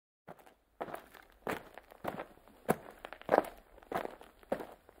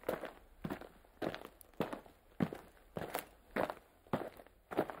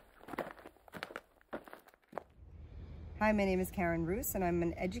Hi, my name is Karen Roos, and I'm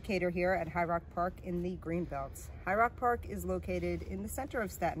an educator here at High Rock Park in the Greenbelt. High Rock Park is located in the center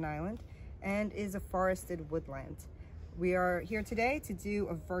of Staten Island and is a forested woodland. We are here today to do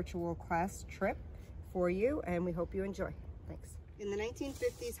a virtual class trip for you, and we hope you enjoy. Thanks. In the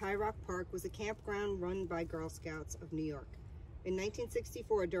 1950s, High Rock Park was a campground run by Girl Scouts of New York. In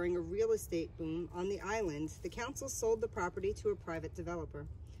 1964, during a real estate boom on the island, the council sold the property to a private developer.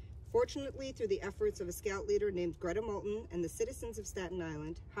 Fortunately, through the efforts of a scout leader named Greta Moulton and the citizens of Staten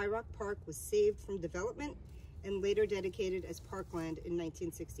Island, High Rock Park was saved from development and later dedicated as parkland in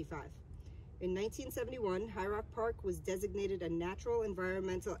 1965. In 1971, High Rock Park was designated a Natural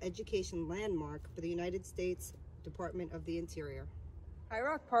Environmental Education Landmark for the United States Department of the Interior. High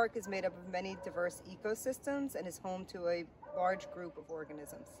Rock Park is made up of many diverse ecosystems and is home to a large group of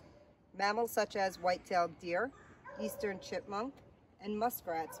organisms. Mammals such as white-tailed deer, eastern chipmunk, and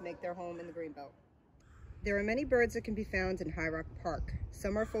muskrats make their home in the Greenbelt. There are many birds that can be found in High Rock Park.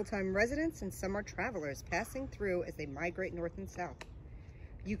 Some are full-time residents and some are travelers passing through as they migrate north and south.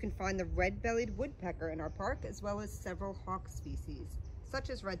 You can find the red-bellied woodpecker in our park, as well as several hawk species, such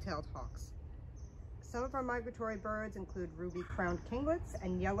as red-tailed hawks. Some of our migratory birds include ruby-crowned kinglets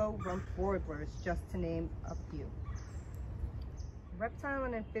and yellow-rumped warblers, just to name a few. Reptile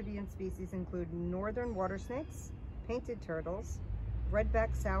and amphibian species include northern water snakes, painted turtles,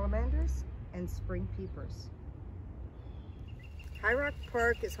 redback salamanders, and spring peepers. High Rock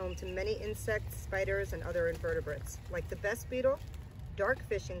Park is home to many insects, spiders, and other invertebrates, like the best beetle, dark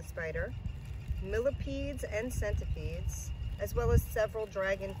fishing spider, millipedes and centipedes, as well as several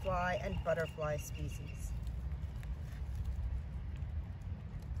dragonfly and butterfly species.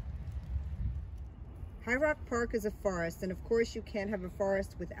 High Rock Park is a forest, and of course you can't have a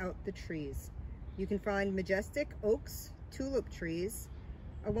forest without the trees. You can find majestic oaks, tulip trees,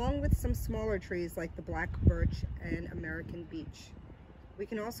 along with some smaller trees like the black birch and American beech. We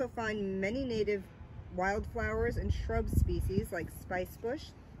can also find many native wildflowers and shrub species like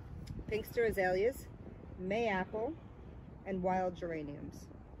spicebush, pinkster azaleas, mayapple, and wild geraniums.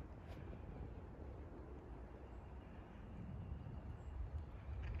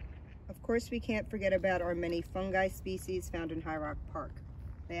 Of course, we can't forget about our many fungi species found in High Rock Park.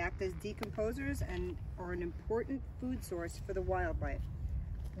 They act as decomposers and are an important food source for the wildlife.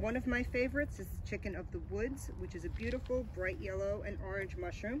 One of my favorites is the chicken of the woods, which is a beautiful bright yellow and orange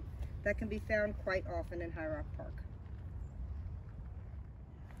mushroom that can be found quite often in High Rock Park.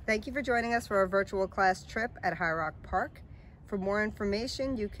 Thank you for joining us for our virtual class trip at High Rock Park. For more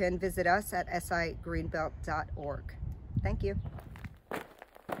information, you can visit us at sigreenbelt.org. Thank you.